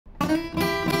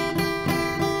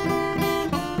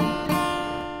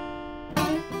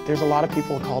There's a lot of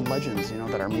people called legends, you know,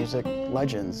 that are music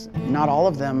legends. Not all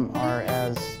of them are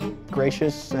as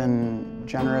gracious and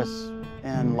generous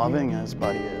and loving as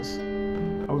Buddy is.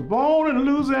 I was born in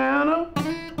Louisiana,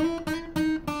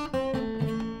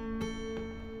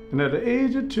 and at the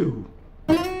age of 2,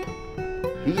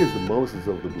 he is the Moses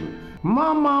of the blues.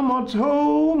 my mama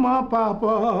told my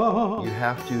papa, You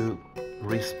have to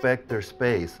respect their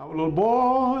space our little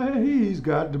boy, he's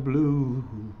got the blues.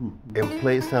 and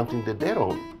play something that they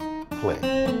don't play.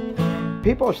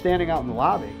 People are standing out in the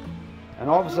lobby, and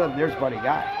all of a sudden there's Buddy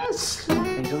Guy. Yes.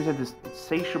 And he's always had this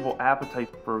insatiable appetite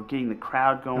for getting the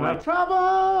crowd going. And I travel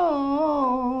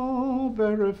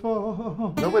very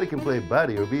far. Nobody can play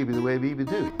Buddy or BB the way BB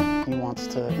do. He wants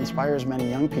to inspire as many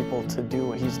young people to do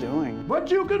what he's doing.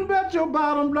 But you can bet your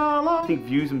bottom dollar. I think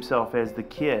views himself as the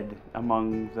kid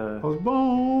among I the was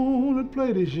born to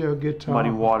play this here guitar. Muddy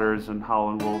Waters and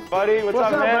Howlin' Wolf. Buddy, what's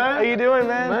up, man? How you doing,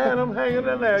 man? Man, I'm hanging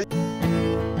in there.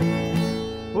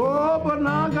 Oh, but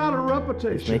now I got a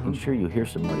reputation. It's making sure you hear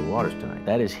some Muddy Waters tonight.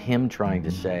 That is him trying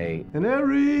to say, And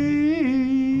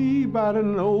everybody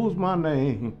knows my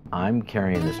name. I'm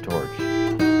carrying this torch.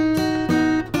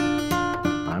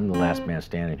 I'm the last man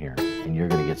standing here, and you're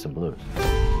gonna get some blues.